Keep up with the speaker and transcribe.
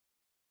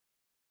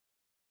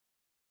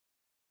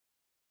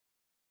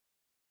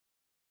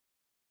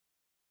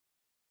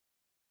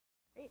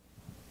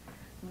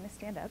I'm going to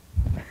stand up.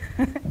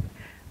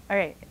 All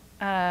right.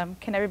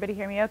 Can everybody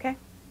hear me okay?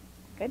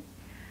 Good.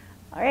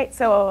 All right.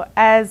 So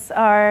as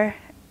our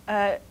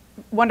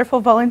wonderful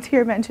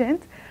volunteer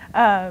mentioned,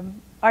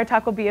 our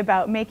talk will be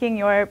about making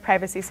your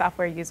privacy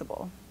software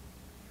usable.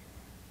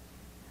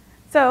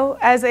 So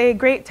as a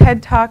great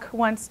TED Talk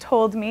once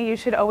told me, you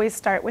should always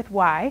start with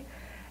why.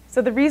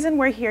 So the reason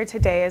we're here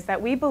today is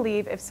that we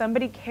believe if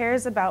somebody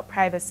cares about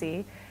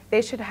privacy,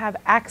 they should have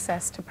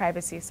access to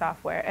privacy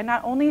software. And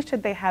not only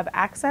should they have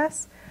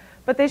access,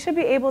 but they should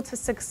be able to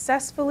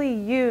successfully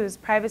use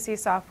privacy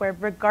software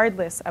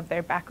regardless of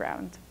their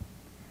background.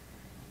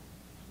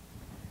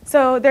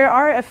 So there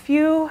are a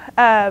few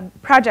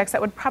projects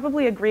that would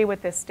probably agree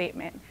with this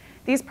statement.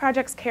 These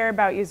projects care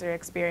about user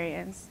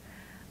experience.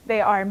 They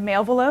are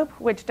Mailvelope,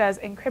 which does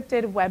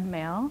encrypted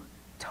webmail,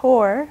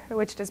 Tor,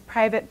 which does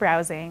private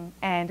browsing,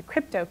 and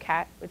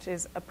CryptoCat, which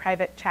is a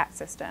private chat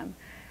system.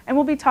 And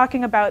we'll be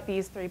talking about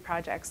these three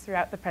projects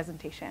throughout the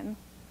presentation.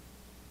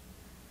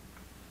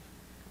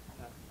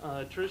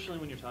 Traditionally,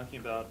 when you're talking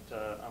about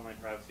online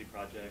privacy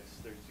projects,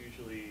 there's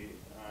usually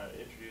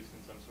introduced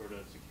in some sort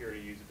of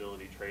security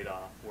usability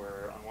trade-off,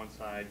 where on one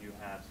side you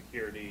have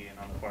security and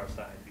on the far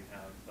side you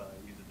have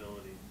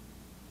usability.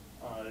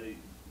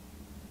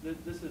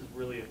 This is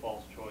really a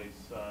false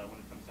choice when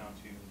it comes down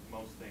to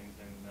most things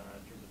in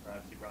terms of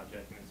privacy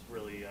project, and it's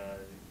really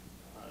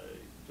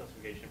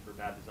justification for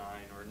bad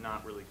design or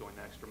not really going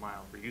the extra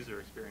mile for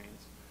user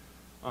experience.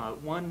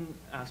 One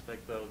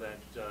aspect, though, that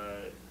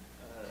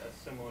a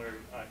similar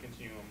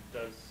continuum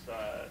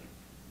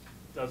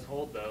does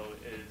hold, though,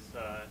 is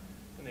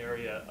in the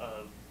area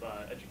of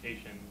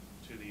education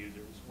to the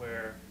users,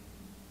 where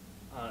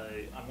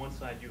on one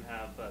side you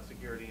have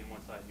security and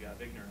one side you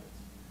have ignorance.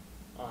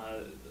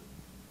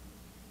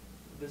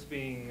 This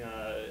being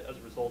as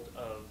a result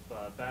of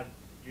bad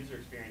user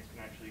experience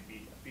can actually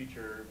be a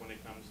feature when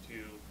it comes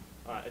to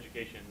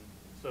education.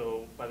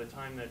 So by the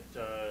time that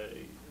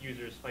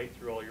users fight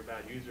through all your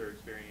bad user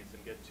experience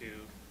and get to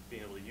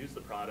being able to use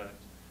the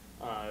product,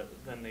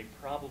 then they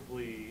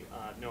probably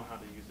know how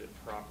to use it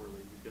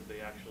properly because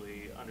they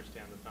actually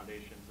understand the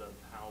foundations of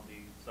how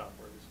the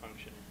software is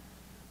functioning.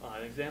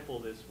 An example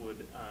of this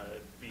would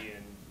be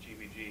in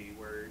GVG,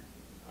 where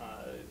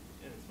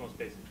in its most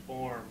basic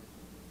form,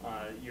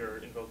 you're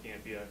invoking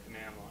it via a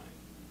command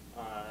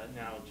line.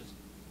 Now, just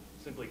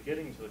simply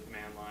getting to the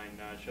command line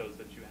shows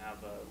that you have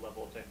a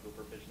level of technical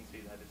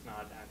proficiency that is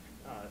not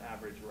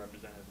average or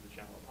representative of the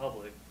general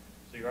public.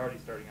 So you're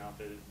already starting off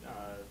at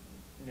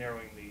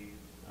narrowing the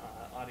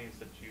audience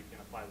that you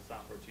can apply the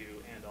software to,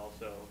 and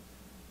also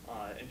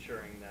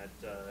ensuring that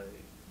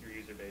your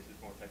user base is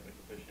more technically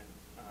proficient.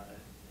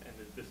 And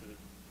this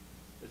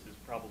is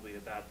probably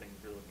a bad thing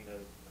if you're looking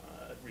to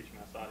reach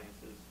mass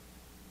audiences.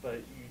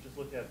 But you just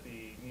look at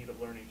the need of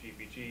learning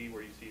GPG,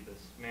 where you see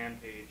this man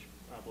page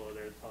below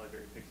there. It's probably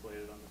very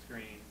pixelated on the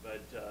screen.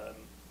 But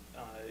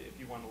if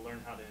you want to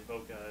learn how to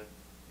invoke a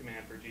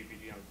command for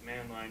GPG on the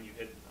command line, you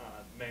hit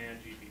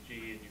man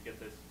GPG, and you get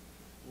this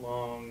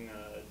long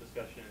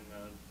discussion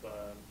of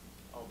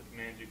all the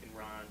commands you can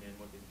run and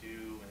what they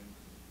do. And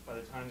by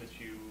the time that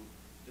you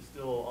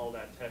distill all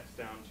that text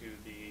down to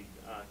the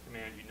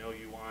command you know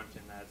you want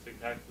and that's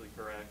syntactically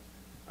correct,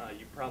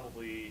 you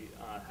probably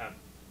have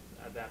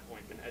at that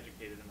point been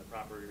educated in the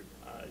proper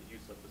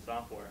use of the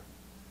software.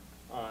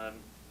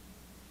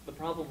 The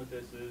problem with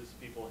this is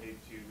people hate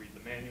to read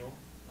the manual,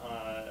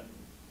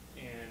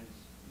 and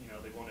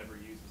they won't ever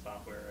use the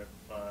software if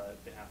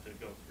they have to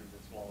go through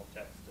this wall of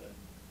text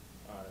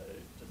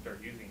to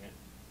start using it.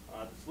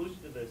 The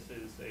solution to this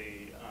is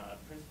a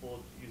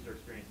principled user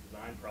experience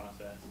design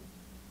process,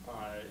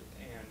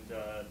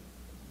 and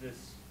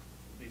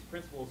these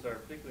principles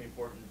are particularly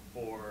important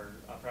for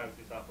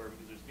privacy software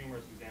because there's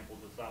numerous examples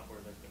of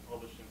software that's been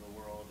published in the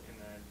world, and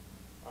then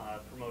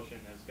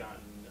promotion has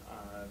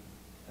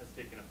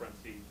taken a front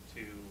seat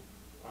to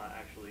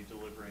actually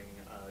delivering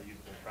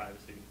usable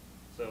privacy.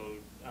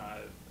 So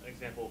an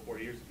example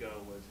 4 years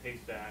ago was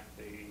Haystack.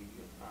 They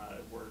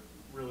were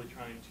really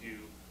trying to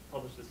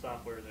publish the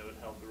software that would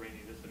help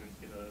Iranian dissidents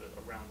get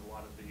around a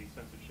lot of the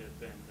censorship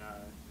and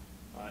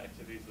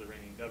activities of the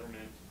Iranian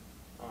government.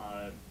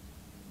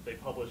 They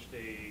published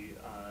a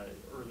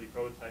early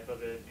prototype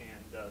of it,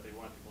 and they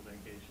wanted people to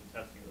engage in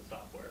testing of the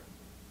software.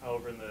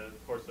 However, in the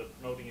course of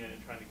promoting it and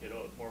trying to get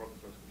more open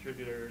source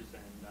contributors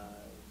and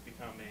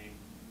become a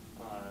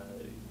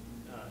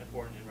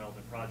important and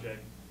relevant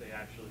project, they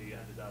actually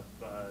ended up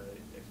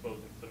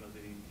exposing some of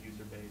the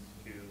user base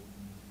to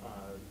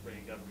the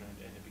Iranian government,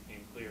 and it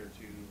became clear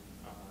to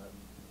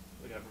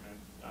the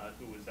government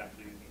who was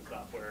actually using the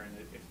software, and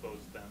it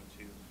exposed them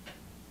to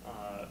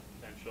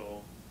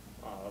potential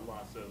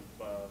loss of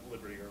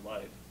liberty or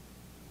life.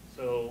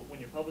 So when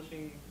you're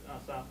publishing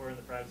software in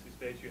the privacy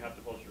space, you have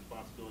to publish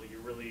responsibility.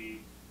 You're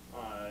really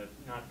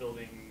not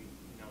building,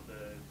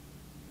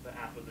 the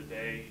app of the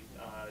day.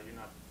 You're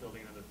not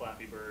building another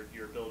Flappy Bird.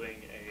 You're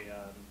building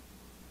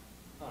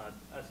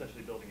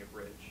essentially building a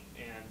bridge.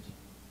 And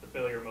the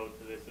failure mode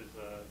to this is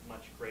a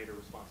much greater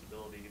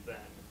responsibility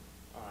than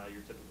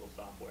your typical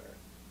software.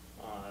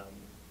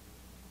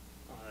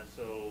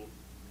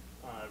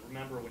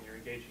 Remember when you're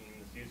engaging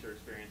in this user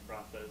experience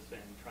process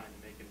and trying to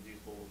make it as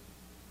useful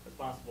as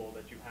possible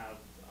that you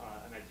have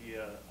an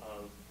idea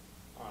of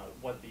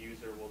what the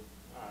user will,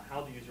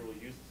 how the user will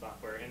use the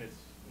software in its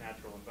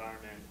natural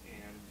environment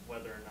and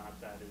whether or not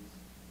that is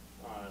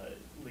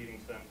leading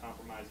to them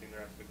compromising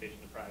their expectation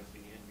of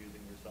privacy in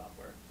using your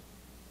software.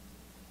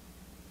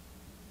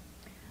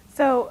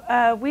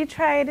 So we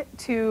tried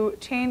to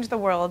change the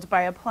world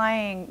by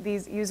applying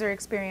these user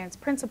experience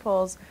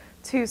principles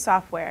to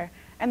software.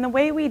 And the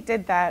way we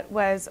did that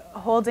was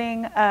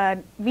holding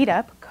a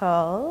meetup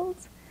called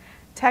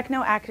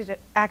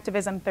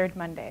Techno-Activism Third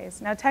Mondays.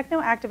 Now,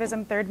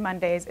 Techno-Activism Third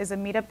Mondays is a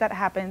meetup that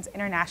happens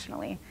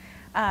internationally.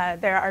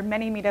 There are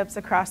many meetups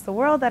across the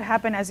world that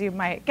happen, as you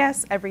might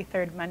guess, every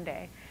third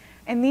Monday.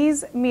 And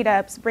these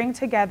meetups bring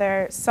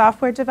together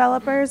software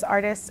developers,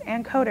 artists,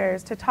 and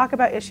coders to talk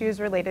about issues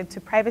related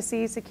to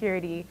privacy,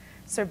 security,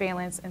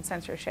 surveillance, and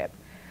censorship.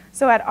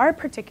 So at our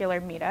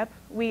particular meetup,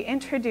 we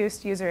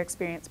introduced user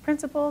experience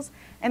principles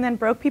and then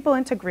broke people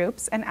into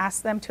groups and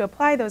asked them to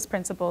apply those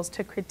principles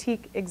to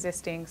critique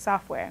existing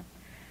software.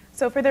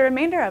 So for the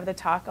remainder of the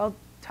talk, I'll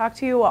talk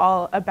to you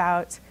all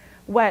about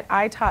what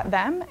I taught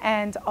them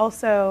and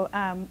also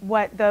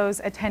what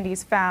those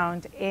attendees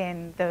found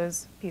in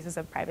those pieces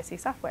of privacy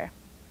software.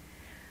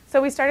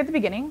 So we start at the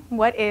beginning.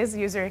 What is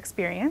user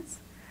experience?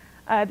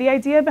 The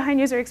idea behind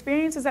user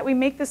experience is that we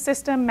make the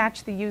system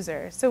match the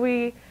user. So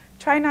we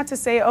try not to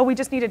say, oh, we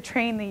just need to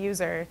train the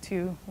user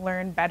to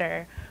learn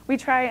better. We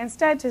try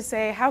instead to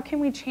say, how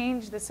can we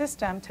change the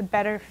system to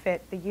better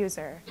fit the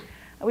user?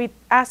 We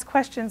ask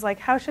questions like,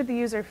 how should the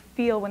user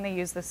feel when they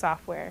use the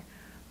software?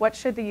 What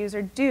should the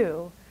user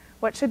do?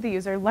 What should the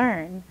user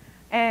learn?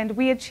 And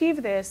we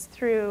achieve this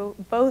through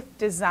both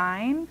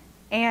design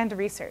and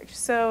research.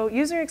 So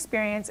user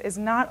experience is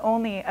not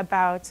only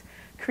about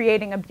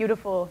creating a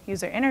beautiful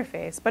user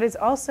interface, but it's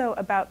also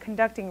about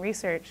conducting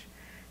research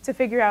to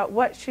figure out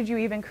what should you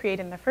even create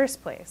in the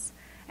first place.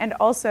 And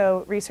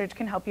also, research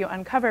can help you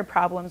uncover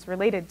problems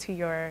related to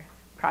your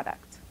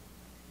product.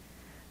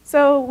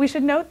 So we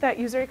should note that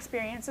user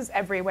experience is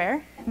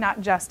everywhere, not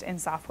just in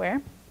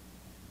software.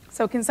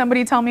 So can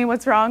somebody tell me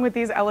what's wrong with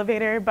these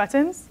elevator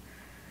buttons?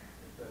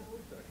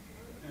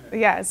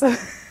 Yeah, so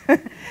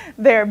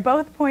they're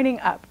both pointing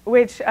up,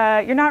 which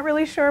you're not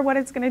really sure what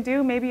it's going to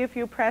do. Maybe if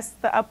you press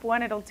the up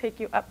one, it'll take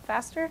you up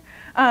faster.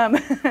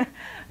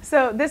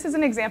 So this is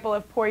an example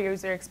of poor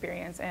user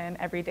experience in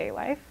everyday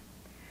life.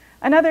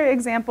 Another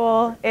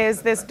example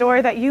is this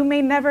door that you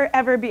may never,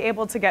 ever be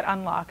able to get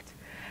unlocked.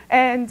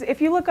 And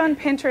if you look on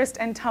Pinterest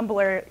and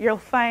Tumblr, you'll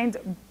find a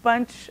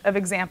bunch of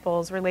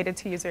examples related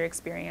to user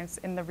experience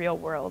in the real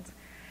world.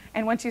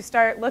 And once you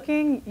start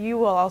looking, you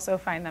will also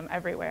find them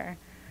everywhere.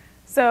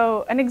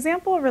 So an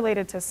example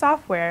related to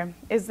software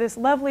is this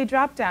lovely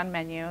drop-down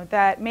menu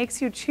that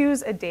makes you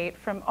choose a date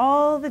from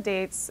all the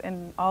dates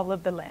in all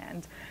of the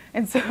land.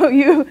 And so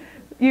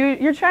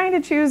you're trying to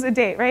choose a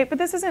date, right? But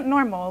this isn't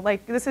normal.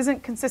 Like, this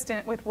isn't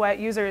consistent with what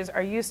users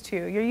are used to.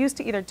 You're used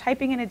to either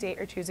typing in a date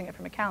or choosing it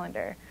from a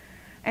calendar.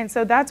 And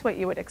so that's what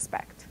you would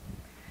expect.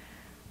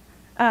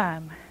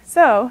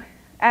 So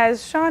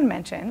as Sean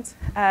mentioned,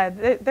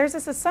 there's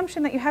this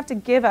assumption that you have to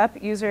give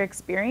up user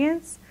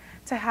experience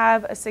to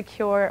have a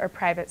secure or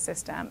private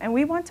system. And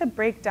we want to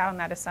break down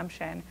that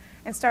assumption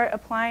and start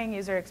applying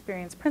user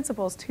experience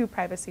principles to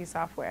privacy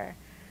software.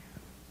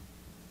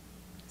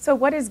 So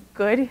what is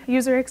good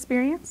user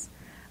experience?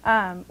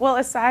 Well,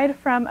 aside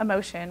from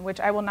emotion,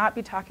 which I will not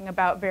be talking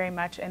about very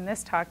much in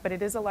this talk, but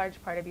it is a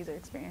large part of user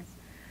experience.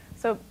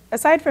 So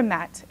aside from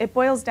that, it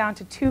boils down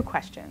to two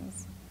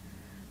questions.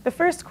 The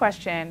first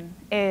question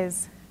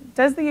is,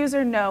 does the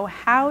user know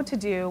how to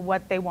do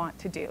what they want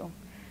to do?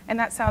 And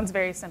that sounds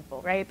very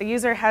simple, right? The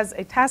user has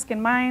a task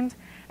in mind,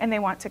 and they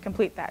want to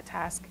complete that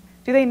task.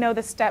 Do they know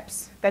the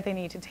steps that they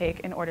need to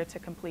take in order to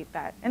complete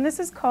that? And this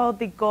is called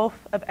the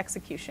gulf of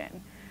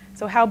execution.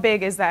 So how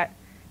big is that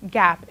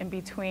gap in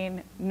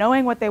between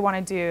knowing what they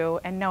want to do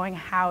and knowing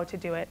how to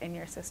do it in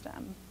your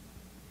system?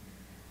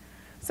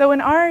 So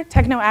in our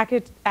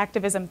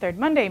Techno-Activism Third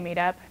Monday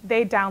meetup,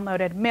 they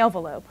downloaded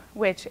Mailvelope,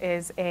 which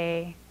is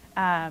a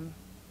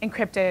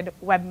encrypted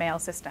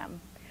webmail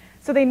system.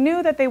 So they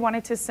knew that they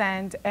wanted to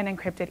send an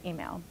encrypted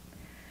email.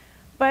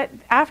 But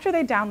after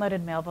they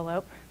downloaded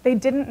Mailvelope, they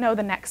didn't know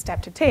the next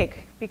step to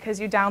take, because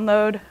you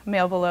download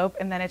Mailvelope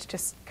and then it's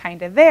just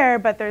kind of there,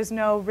 but there's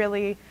no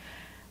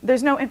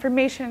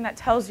information that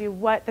tells you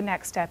what the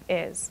next step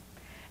is.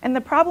 And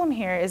the problem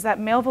here is that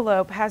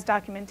Mailvelope has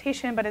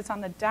documentation, but it's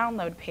on the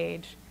download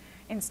page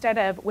instead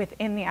of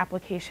within the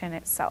application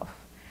itself.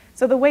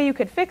 So the way you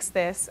could fix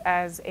this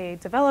as a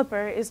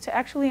developer is to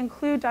actually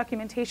include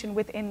documentation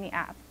within the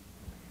app.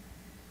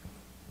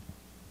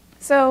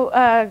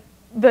 So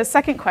the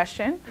second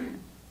question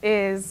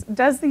is,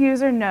 does the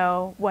user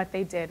know what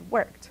they did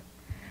worked?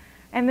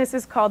 And this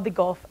is called the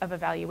gulf of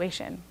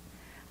evaluation.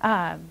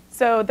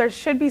 So there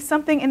should be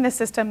something in the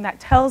system that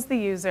tells the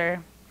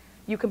user,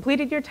 you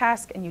completed your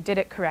task and you did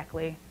it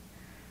correctly.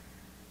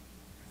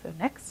 So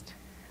next.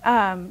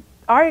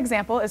 our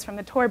example is from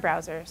the Tor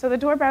browser. So the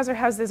Tor browser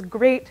has this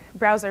great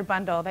browser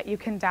bundle that you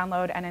can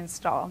download and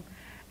install.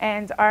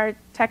 And our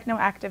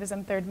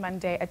Techno-Activism Third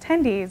Monday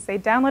attendees, they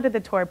downloaded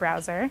the Tor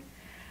browser,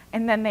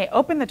 and then they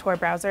opened the Tor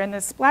browser, and the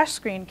splash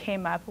screen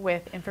came up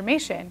with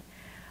information.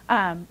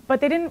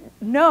 But they didn't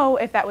know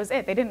if that was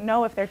it. They didn't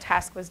know if their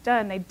task was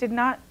done. They did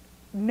not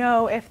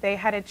know if they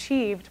had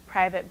achieved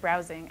private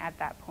browsing at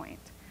that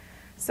point.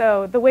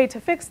 So the way to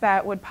fix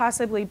that would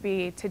possibly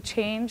be to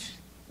change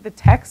the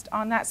text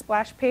on that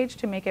splash page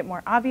to make it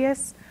more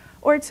obvious,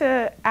 or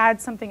to add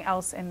something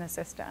else in the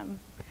system.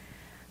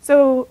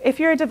 So if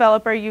you're a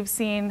developer, you've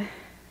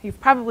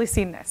probably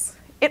seen this.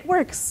 It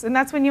works, and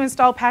that's when you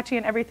install Apache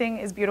and everything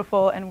is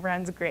beautiful and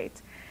runs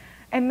great.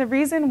 And the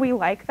reason we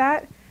like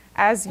that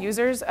as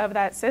users of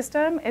that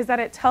system is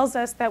that it tells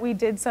us that we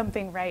did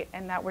something right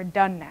and that we're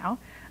done now.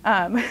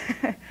 And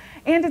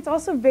it's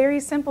also very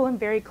simple and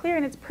very clear,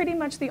 and it's pretty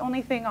much the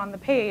only thing on the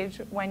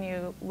page when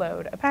you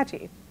load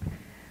Apache.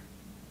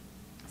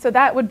 So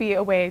that would be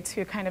a way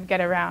to kind of get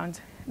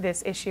around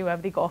this issue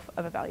of the gulf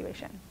of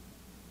evaluation.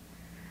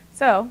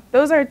 So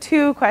those are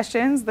two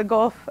questions, the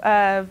gulf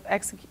of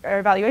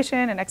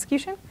evaluation and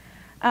execution.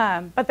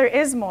 But there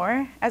is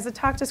more. As the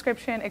talk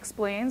description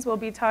explains, we'll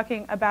be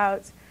talking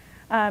about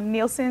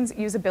Nielsen's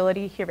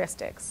usability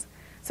heuristics.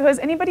 So has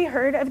anybody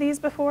heard of these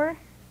before?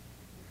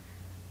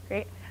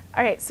 Great.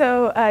 All right,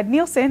 so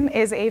Nielsen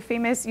is a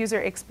famous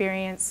user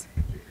experience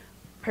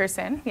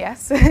person,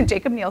 yes,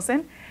 Jacob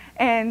Nielsen.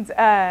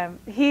 And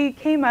he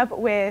came up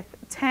with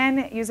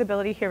 10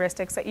 usability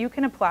heuristics that you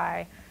can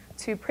apply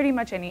to pretty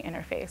much any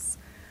interface.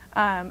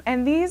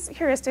 And these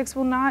heuristics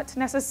will not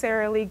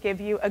necessarily give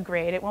you a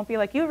grade. It won't be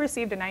like you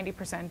received a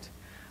 90%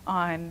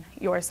 on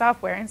your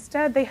software.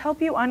 Instead, they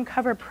help you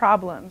uncover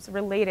problems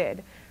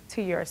related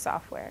to your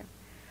software.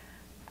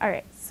 All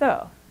right,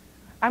 so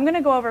I'm going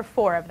to go over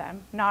 4 of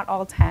them, not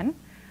all 10.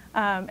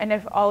 And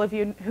if all of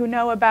you who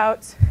know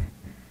about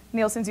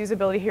Nielsen's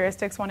usability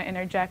heuristics want to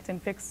interject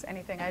and fix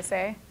anything I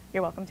say,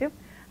 you're welcome to.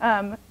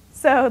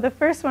 So the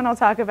first one I'll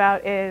talk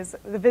about is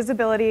the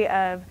visibility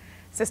of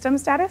system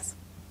status.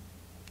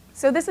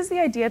 So this is the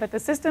idea that the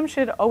system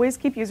should always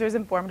keep users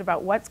informed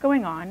about what's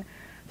going on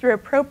through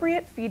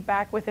appropriate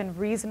feedback within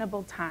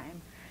reasonable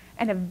time.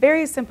 And a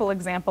very simple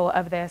example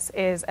of this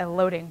is a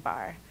loading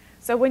bar.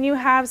 So when you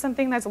have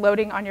something that's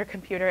loading on your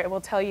computer, it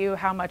will tell you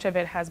how much of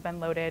it has been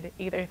loaded,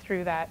 either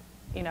through that,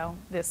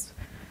 this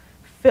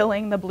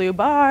filling the blue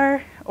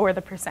bar or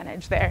the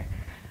percentage there.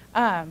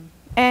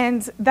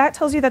 And that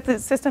tells you that the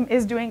system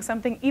is doing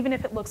something, even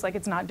if it looks like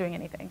it's not doing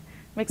anything.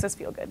 It makes us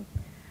feel good.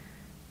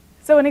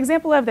 So an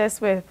example of this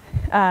with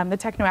the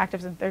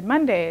Techno-Activism Third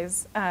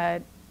Mondays,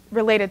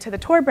 related to the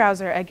Tor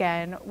browser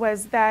again,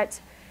 was that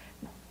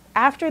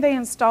after they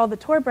installed the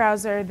Tor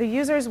browser, the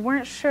users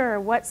weren't sure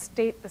what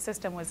state the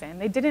system was in.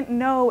 They didn't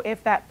know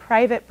if that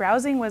private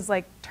browsing was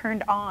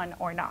turned on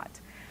or not.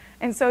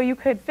 And so you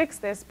could fix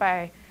this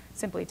by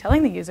simply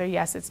telling the user,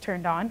 yes, it's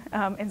turned on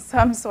in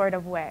some sort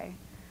of way.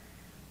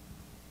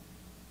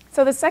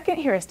 So the second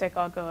heuristic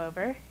I'll go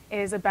over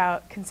is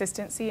about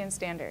consistency and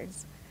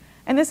standards.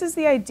 And this is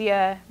the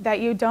idea that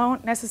you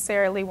don't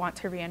necessarily want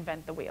to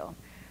reinvent the wheel.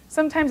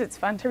 Sometimes it's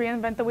fun to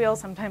reinvent the wheel,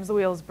 sometimes the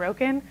wheel is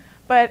broken,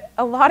 but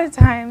a lot of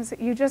times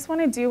you just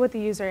want to do what the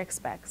user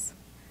expects.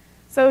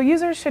 So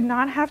users should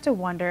not have to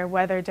wonder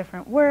whether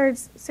different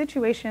words,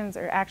 situations,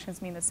 or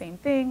actions mean the same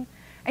thing,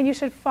 and you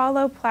should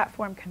follow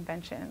platform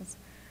conventions.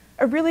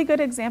 A really good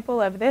example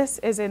of this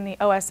is in the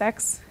OS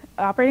X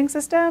operating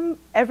system.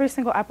 Every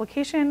single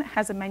application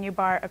has a menu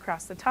bar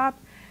across the top,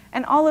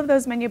 and all of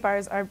those menu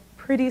bars are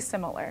pretty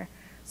similar.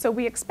 So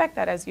we expect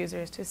that as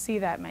users to see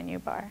that menu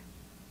bar.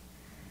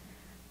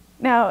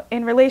 Now,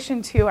 in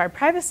relation to our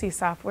privacy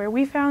software,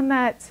 we found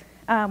that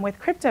with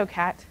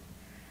CryptoCat,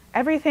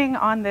 everything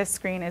on this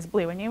screen is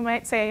blue. And you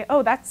might say,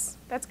 oh, that's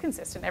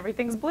consistent,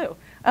 everything's blue.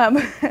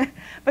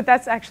 But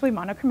that's actually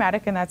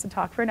monochromatic, and that's a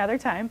talk for another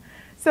time.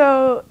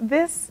 So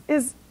this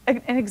is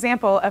an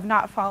example of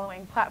not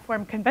following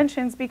platform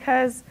conventions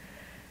because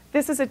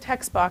this is a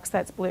text box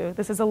that's blue,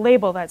 this is a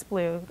label that's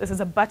blue, this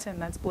is a button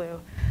that's blue.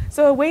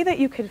 So a way that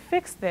you could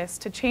fix this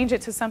to change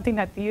it to something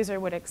that the user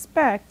would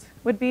expect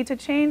would be to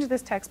change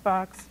this text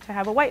box to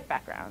have a white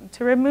background,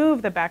 to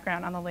remove the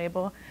background on the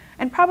label,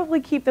 and probably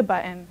keep the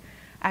button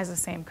as the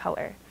same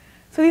color.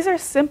 So these are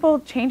simple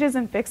changes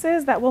and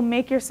fixes that will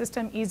make your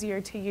system easier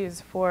to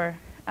use for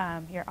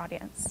your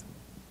audience.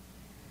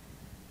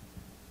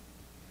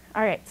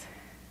 All right.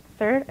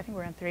 Third, I think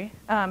we're on 3.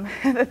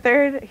 The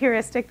third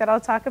heuristic that I'll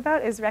talk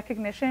about is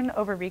recognition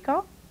over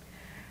recall.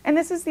 And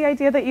this is the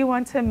idea that you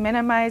want to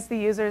minimize the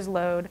user's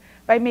load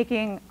by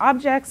making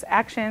objects,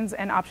 actions,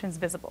 and options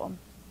visible.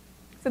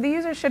 So the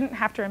user shouldn't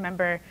have to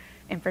remember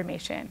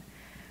information.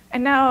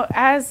 And now,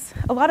 as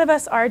a lot of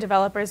us are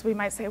developers, we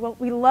might say, well,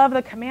 we love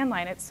the command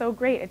line. It's so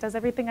great. It does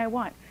everything I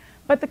want.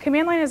 But the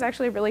command line is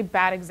actually a really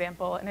bad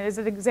example, and it is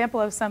an example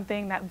of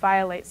something that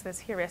violates this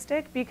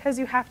heuristic because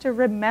you have to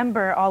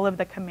remember all of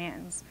the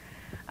commands.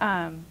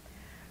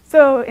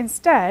 So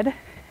instead,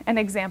 an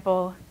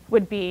example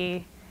would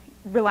be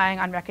relying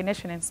on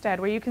recognition instead,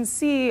 where you can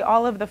see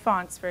all of the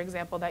fonts, for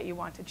example, that you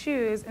want to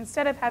choose,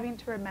 instead of having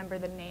to remember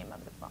the name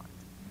of the font.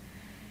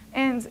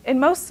 And in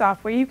most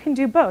software, you can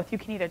do both. You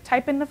can either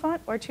type in the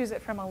font or choose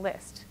it from a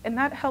list. And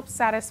that helps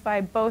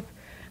satisfy both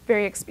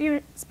very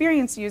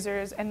experienced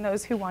users and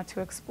those who want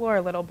to explore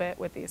a little bit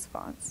with these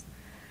fonts.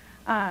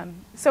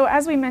 So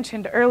as we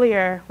mentioned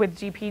earlier with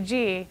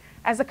GPG,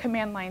 as a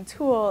command line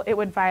tool, it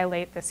would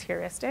violate this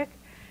heuristic.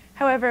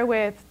 However,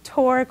 with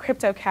Tor,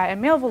 CryptoCat,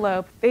 and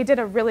Mailvelope, they did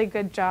a really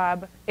good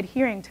job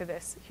adhering to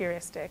this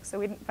heuristic. So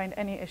we didn't find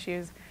any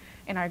issues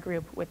in our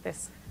group with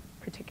this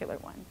particular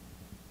one.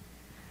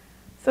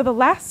 So the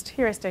last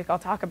heuristic I'll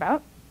talk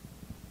about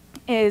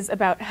is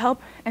about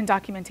help and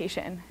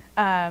documentation.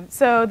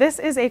 So this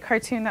is a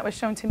cartoon that was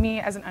shown to me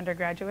as an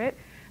undergraduate.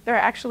 There are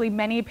actually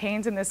many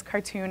panes in this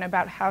cartoon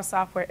about how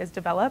software is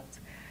developed.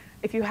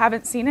 If you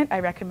haven't seen it, I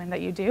recommend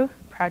that you do,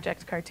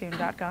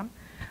 projectcartoon.com.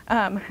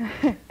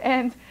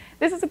 And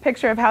this is a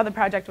picture of how the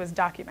project was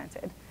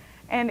documented.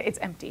 And it's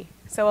empty.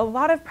 So a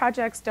lot of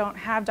projects don't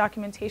have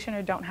documentation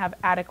or don't have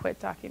adequate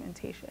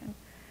documentation.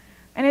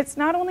 And it's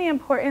not only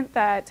important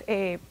that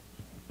a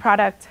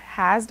product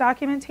has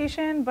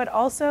documentation, but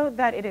also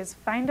that it is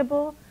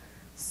findable,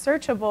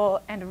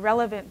 searchable, and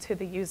relevant to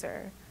the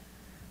user.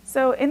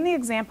 So in the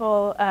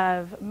example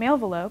of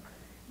Mailvelope,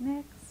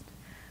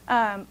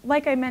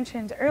 like I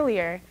mentioned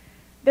earlier,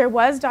 there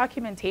was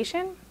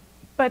documentation,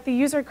 but the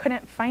user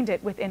couldn't find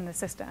it within the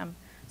system.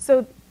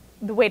 So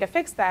the way to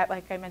fix that,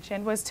 like I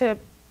mentioned, was to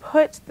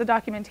put the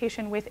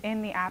documentation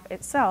within the app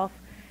itself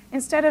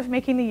instead of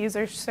making the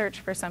user search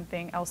for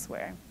something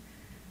elsewhere.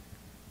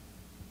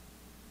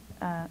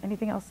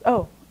 Anything else?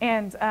 Oh,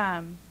 and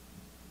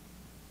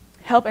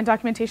help and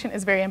documentation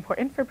is very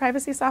important for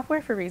privacy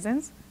software for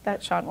reasons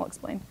that Sean will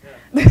explain.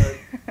 Yeah,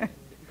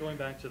 going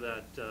back to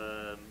that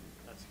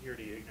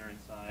security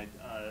ignorance side,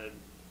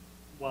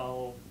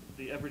 while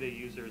the everyday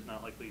user is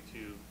not likely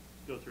to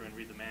go through and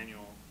read the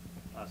manual,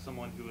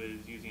 someone who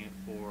is using it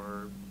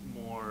for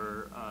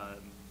more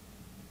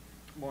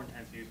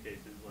intense use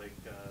cases, like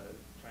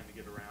trying to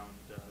get around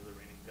the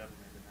reigning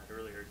government in that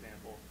earlier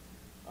example,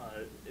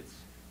 it's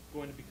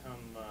going to become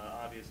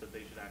obvious that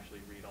they should actually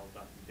read all the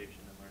documentation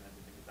and learn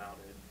everything about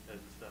it,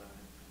 because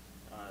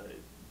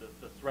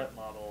the threat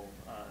model,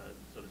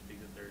 so to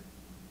speak, that they're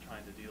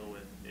trying to deal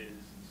with is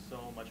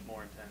so much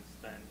more intense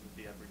than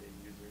the everyday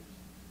users,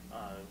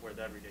 where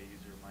the everyday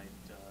user might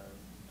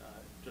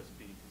just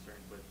be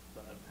concerned with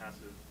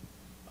passive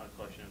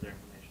collection of their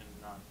information,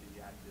 not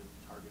the active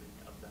targeting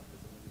of them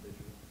as an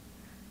individual.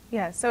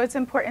 Yeah, so it's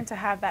important to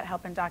have that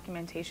help and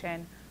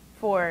documentation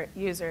for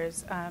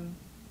users,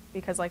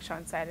 because like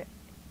Sean said,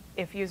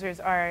 if users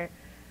are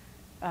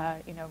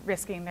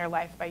risking their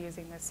life by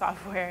using this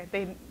software,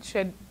 they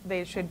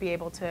should be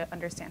able to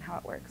understand how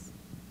it works.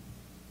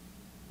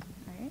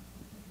 All right.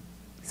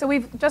 So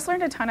we've just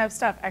learned a ton of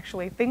stuff,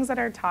 actually, things that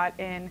are taught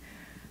in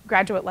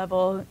graduate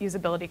level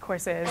usability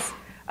courses.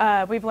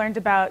 We've learned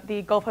about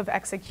the gulf of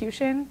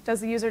execution.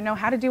 Does the user know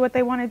how to do what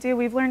they want to do?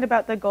 We've learned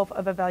about the gulf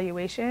of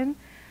evaluation.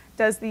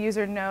 Does the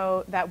user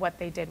know that what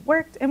they did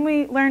worked? And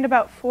we learned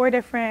about 4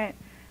 different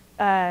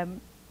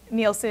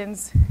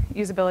Nielsen's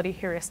usability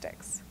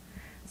heuristics.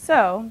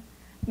 So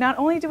not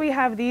only do we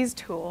have these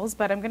tools,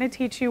 but I'm going to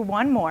teach you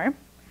one more.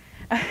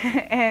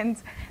 And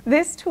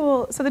this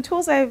tool, so the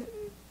tools I've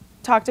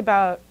talked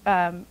about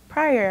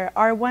prior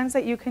are ones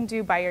that you can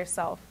do by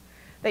yourself,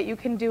 that you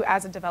can do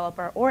as a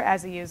developer or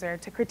as a user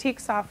to critique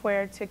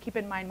software, to keep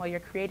in mind while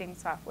you're creating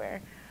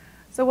software.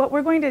 So what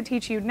we're going to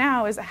teach you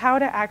now is how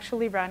to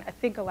actually run a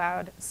think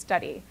aloud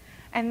study.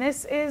 And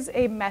this is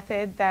a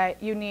method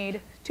that you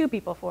need 2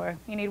 people for.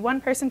 You need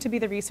 1 person to be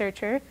the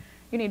researcher.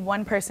 You need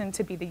 1 person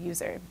to be the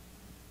user.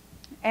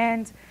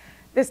 And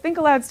this think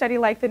aloud study,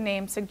 like the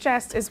name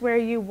suggests, is where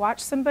you watch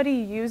somebody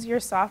use your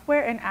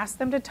software and ask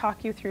them to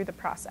talk you through the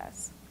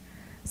process.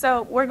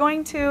 So we're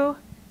going to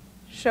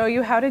show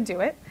you how to do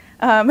it.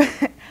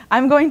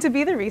 I'm going to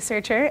be the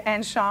researcher,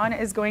 and Sean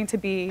is going to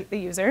be the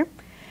user.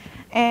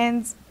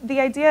 And the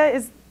idea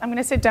is, I'm going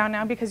to sit down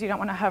now because you don't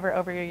want to hover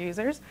over your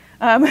users.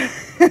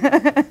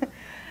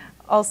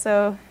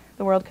 Also,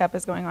 the World Cup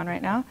is going on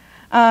right now.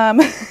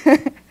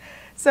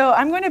 So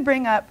I'm going to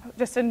bring up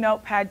just a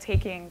notepad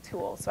taking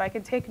tool so I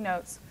can take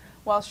notes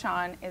while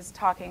Sean is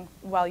talking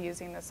while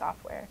using the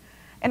software.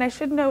 And I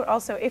should note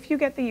also, if you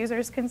get the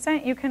user's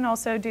consent, you can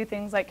also do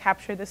things like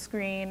capture the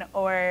screen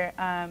or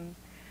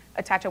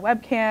attach a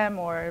webcam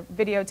or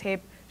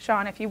videotape.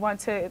 Sean, if you want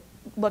to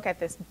look at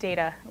this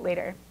data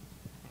later.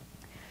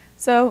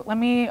 So let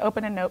me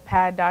open a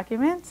notepad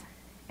document.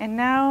 And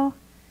now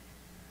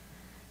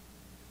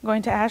I'm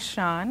going to ask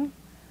Sean.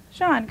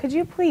 Sean, could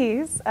you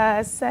please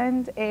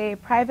send a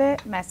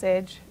private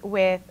message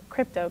with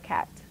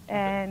CryptoCat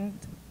and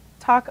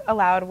talk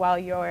aloud while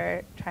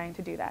you're trying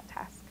to do that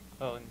task?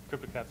 Oh, and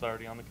CryptoCat's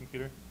already on the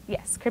computer?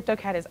 Yes,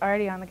 CryptoCat is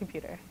already on the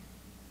computer.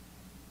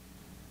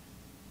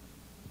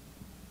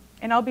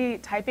 And I'll be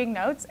typing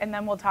notes, and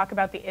then we'll talk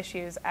about the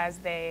issues as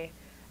they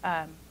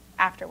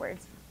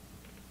afterwards.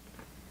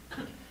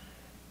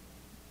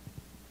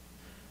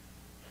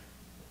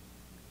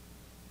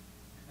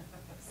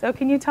 So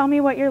can you tell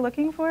me what you're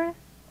looking for?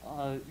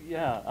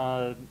 Yeah,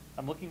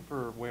 I'm looking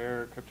for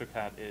where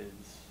CryptoCat is,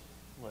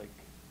 like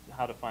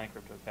how to find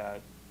CryptoCat.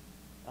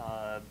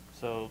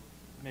 So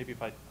maybe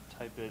if I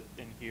type it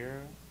in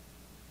here.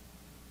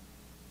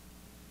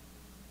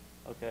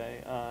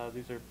 Okay,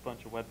 these are a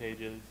bunch of web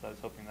pages. I was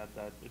hoping that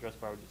that address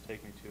bar would just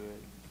take me to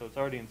it. So it's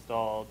already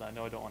installed. I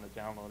know I don't want to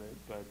download it,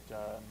 but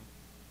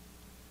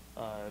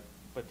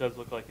it does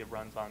look like it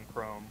runs on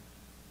Chrome.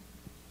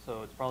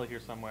 So it's probably here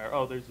somewhere.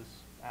 Oh, there's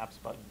this apps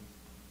button.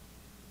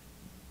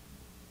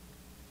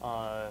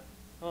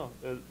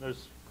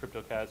 There's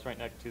CryptoCat. It's right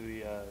next to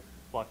the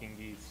flocking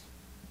geese.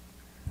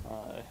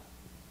 All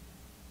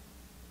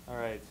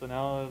right, so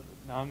now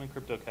I'm in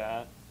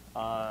CryptoCat.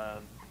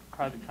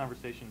 Private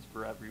conversations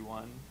for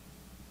everyone.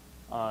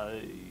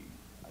 I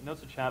know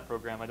it's a chat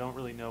program. I don't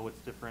really know what's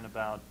different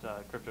about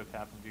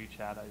CryptoCat from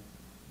GChat. I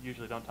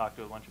usually don't talk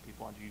to a bunch of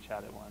people on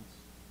GChat at once,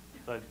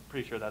 so I'm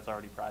pretty sure that's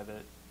already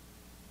private.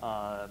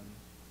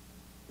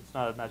 It's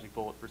not a magic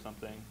bullet for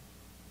something.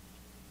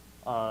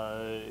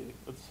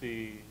 Let's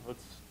see.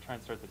 Let's try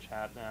and start the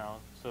chat now.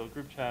 So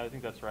group chat, I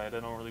think that's right. I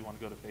don't really want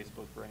to go to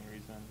Facebook for any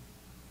reason.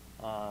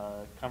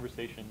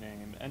 Conversation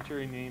name. Enter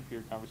a name for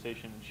your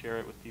conversation and share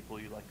it with people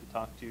you'd like to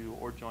talk to,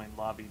 or join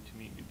lobby to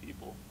meet new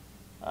people.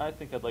 I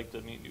think I'd like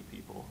to meet new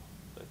people,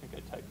 so I think I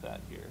typed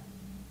that here.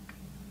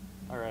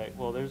 All right,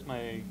 well, there's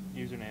my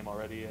username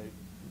already. I'm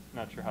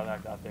not sure how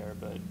that got there,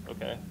 but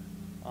okay.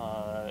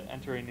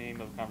 Enter a name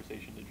of a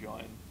conversation to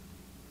join.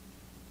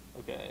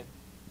 Okay,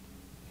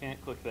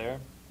 can't click there.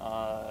 It's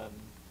a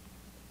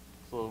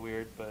little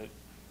weird, but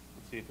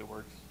let's see if it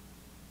works.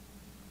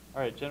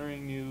 All right,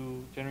 generating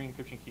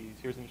encryption keys.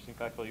 Here's an interesting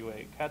fact while you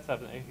wait. Cats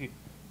have the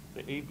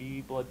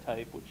AB blood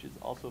type, which is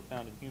also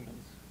found in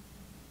humans.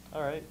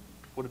 All right,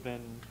 would have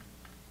been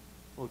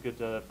a little good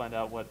to find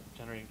out what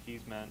generating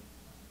keys meant,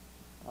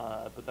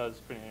 but that was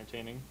pretty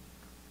entertaining.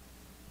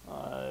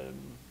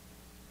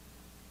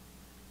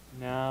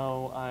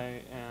 Now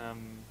I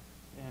am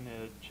in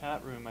a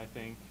chat room, I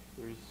think.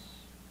 There's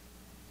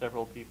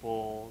several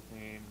people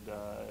named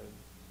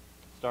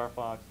Star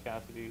Fox,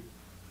 Cassidy.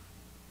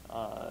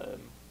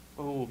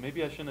 Oh,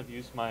 maybe I shouldn't have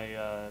used my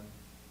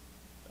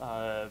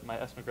my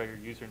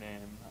McGregor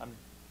username. I'm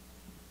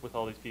with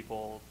all these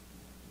people.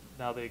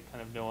 Now they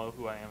kind of know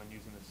who I am and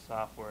using this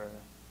software,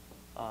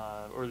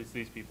 or at least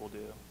these people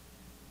do.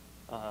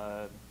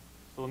 So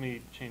let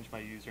me change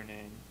my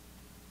username.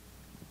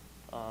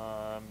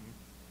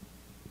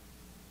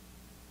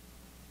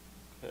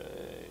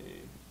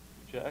 Okay,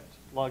 reject,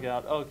 log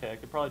out. Oh, okay, I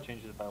could probably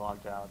change it if I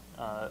logged out.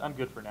 I'm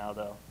good for now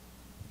though,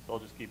 so I'll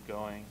just keep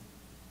going.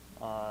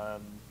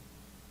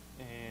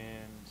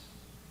 And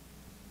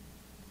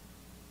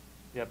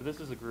yeah, but this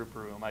is a group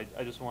room. I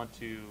just want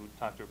to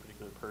talk to a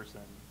particular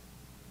person,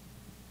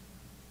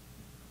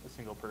 a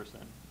single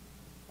person.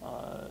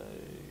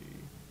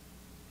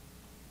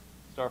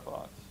 Star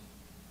Fox.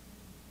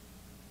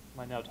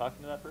 Am I now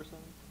talking to that person?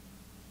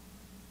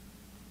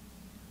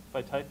 If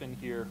I type in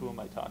here, who am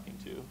I talking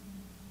to? Is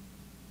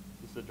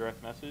this a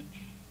direct message?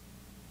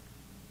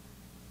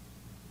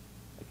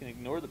 I can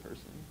ignore the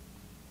person.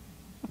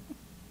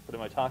 But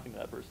am I talking to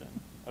that person?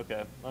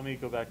 Okay, let me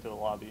go back to the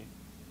lobby.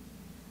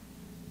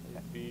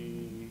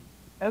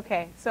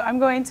 Okay, so I'm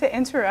going to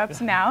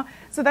interrupt now.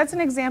 So that's an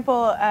example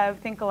of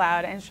Think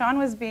Aloud, and Sean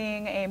was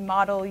being a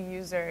model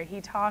user. He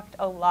talked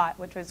a lot,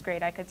 which was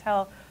great. I could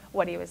tell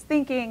what he was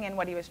thinking and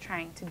what he was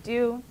trying to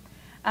do.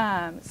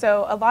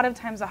 So a lot of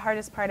times the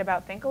hardest part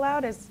about Think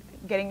Aloud is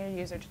getting your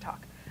user to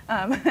talk.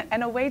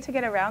 And a way to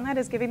get around that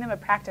is giving them a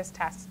practice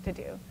task to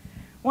do.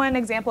 One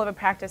example of a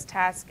practice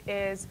task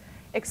is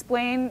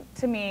explain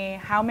to me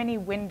how many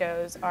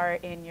windows are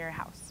in your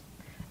house.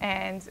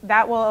 And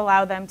that will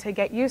allow them to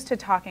get used to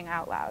talking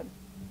out loud.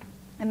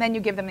 And then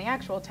you give them the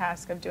actual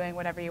task of doing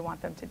whatever you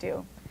want them to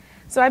do.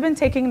 So I've been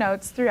taking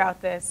notes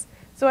throughout this.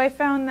 So I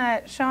found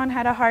that Sean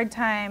had a hard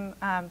time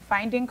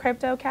finding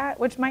CryptoCat,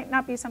 which might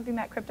not be something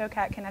that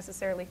CryptoCat can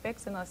necessarily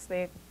fix unless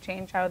they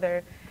change how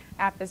their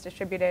app is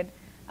distributed.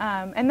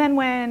 And then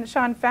when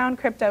Sean found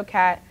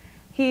CryptoCat,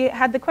 he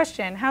had the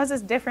question, how is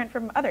this different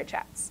from other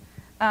chats?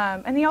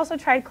 And he also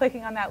tried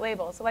clicking on that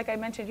label. So like I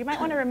mentioned, you might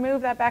want to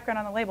remove that background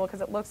on the label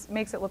because it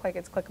makes it look like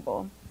it's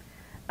clickable.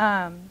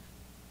 And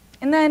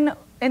then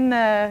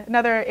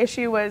another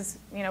issue was,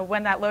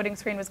 when that loading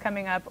screen was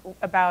coming up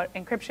about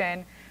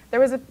encryption, there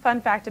was a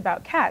fun fact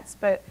about cats.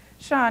 But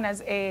Sean,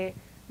 as a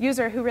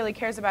user who really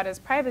cares about his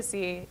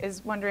privacy,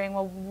 is wondering,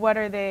 well, what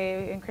are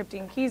they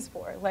encrypting keys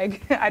for?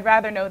 Like, I'd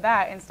rather know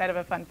that instead of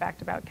a fun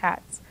fact about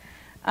cats.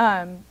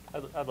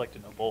 I'd like to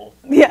know both.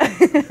 Yeah.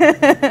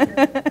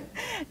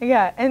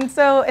 Yeah, and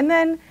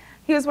then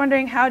he was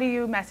wondering, how do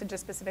you message a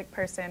specific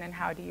person and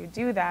how do you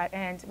do that,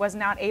 and was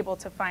not able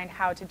to find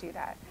how to do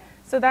that.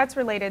 So that's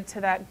related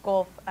to that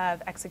gulf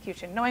of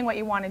execution, knowing what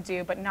you want to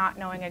do but not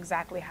knowing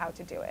exactly how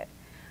to do it.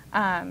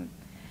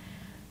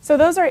 So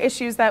those are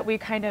issues that we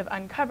kind of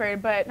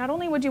uncovered, but not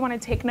only would you want to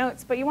take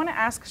notes, but you want to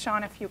ask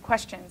Sean a few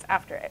questions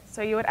after it.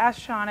 So you would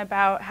ask Sean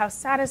about how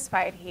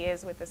satisfied he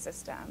is with the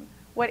system,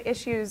 what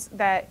issues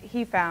that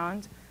he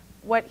found,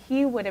 what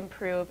he would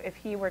improve if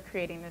he were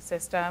creating the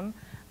system.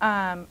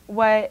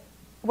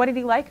 What did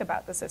he like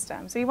about the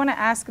system? So you want to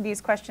ask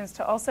these questions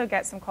to also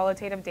get some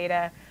qualitative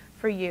data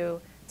for you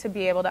to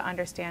be able to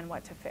understand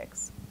what to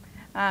fix.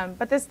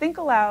 But this think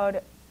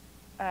aloud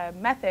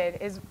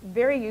method is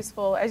very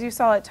useful. As you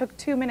saw, it took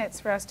 2 minutes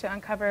for us to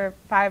uncover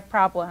 5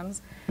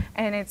 problems,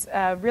 and it's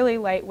really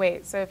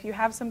lightweight. So if you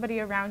have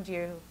somebody around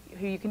you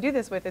who you can do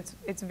this with,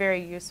 it's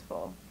very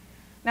useful.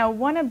 Now,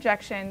 one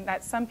objection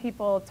that some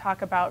people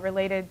talk about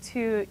related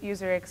to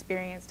user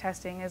experience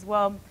testing is,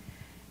 well,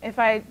 if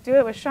I do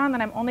it with Sean,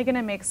 then I'm only going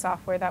to make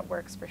software that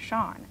works for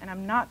Sean, and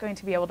I'm not going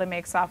to be able to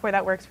make software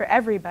that works for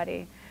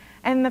everybody.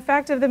 And the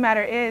fact of the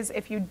matter is,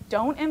 if you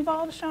don't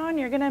involve Sean,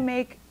 you're going to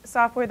make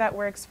software that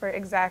works for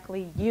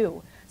exactly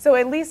you. So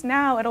at least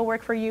now it'll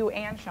work for you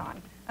and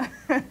Sean.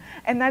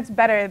 And that's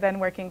better than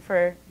working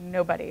for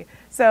nobody.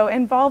 So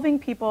involving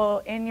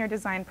people in your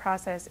design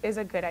process is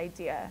a good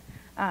idea,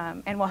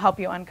 and will help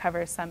you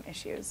uncover some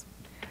issues.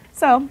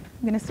 So I'm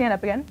going to stand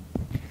up again.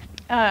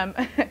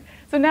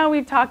 So now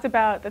we've talked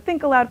about the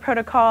Think Aloud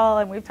protocol,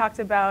 and we've talked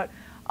about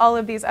all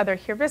of these other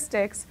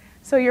heuristics.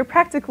 So you're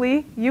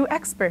practically you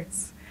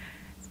experts.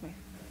 It's my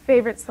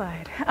favorite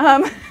slide.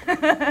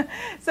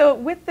 So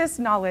with this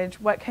knowledge,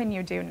 what can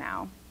you do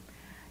now?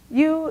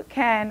 You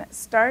can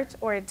start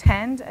or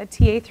attend a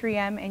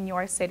TA3M in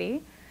your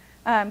city.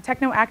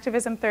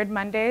 Techno-activism Third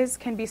Mondays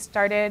can be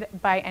started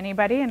by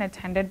anybody and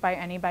attended by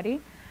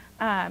anybody.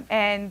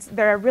 And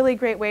they're a really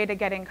great way to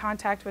get in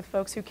contact with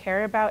folks who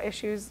care about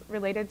issues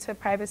related to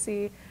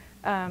privacy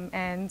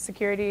and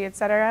security, et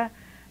cetera.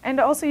 And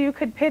also you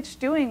could pitch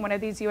doing one of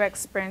these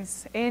UX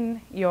sprints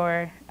in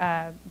your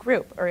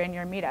group or in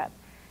your meetup.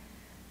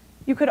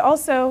 You could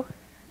also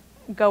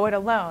go it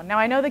alone. Now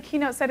I know the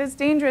keynote said it's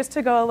dangerous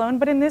to go alone,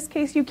 but in this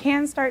case you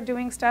can start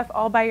doing stuff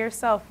all by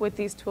yourself with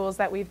these tools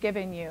that we've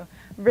given you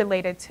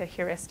related to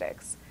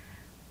heuristics.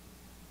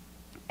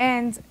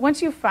 And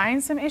once you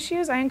find some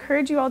issues, I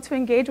encourage you all to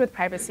engage with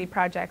privacy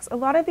projects. A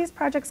lot of these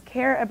projects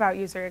care about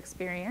user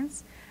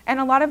experience, and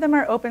a lot of them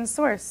are open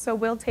source, so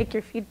we'll take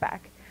your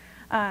feedback.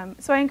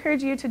 So I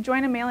encourage you to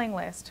join a mailing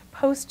list,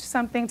 post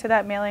something to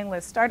that mailing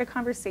list, start a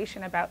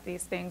conversation about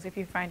these things if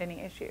you find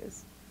any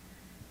issues.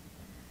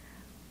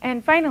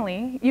 And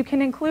finally, you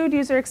can include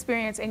user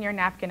experience in your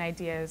napkin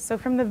ideas. So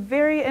from the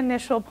very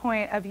initial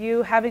point of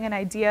you having an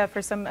idea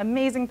for some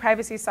amazing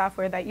privacy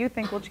software that you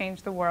think will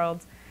change the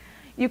world,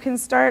 you can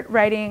start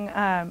writing,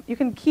 you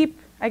can keep,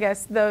 I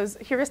guess, those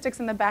heuristics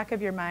in the back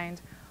of your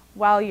mind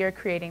while you're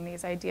creating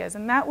these ideas.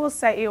 And that will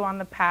set you on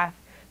the path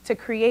to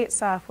create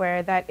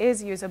software that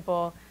is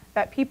usable,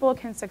 that people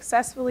can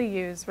successfully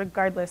use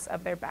regardless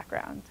of their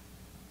background.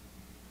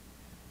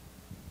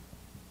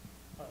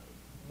 And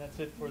that's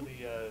it for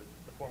the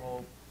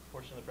formal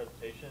portion of the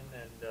presentation,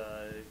 and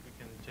we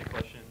can take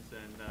questions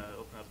and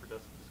open up for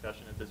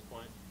discussion at this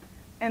point.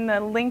 And the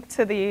link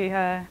to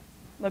the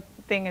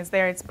thing is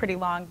there. It's pretty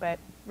long, but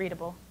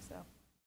readable.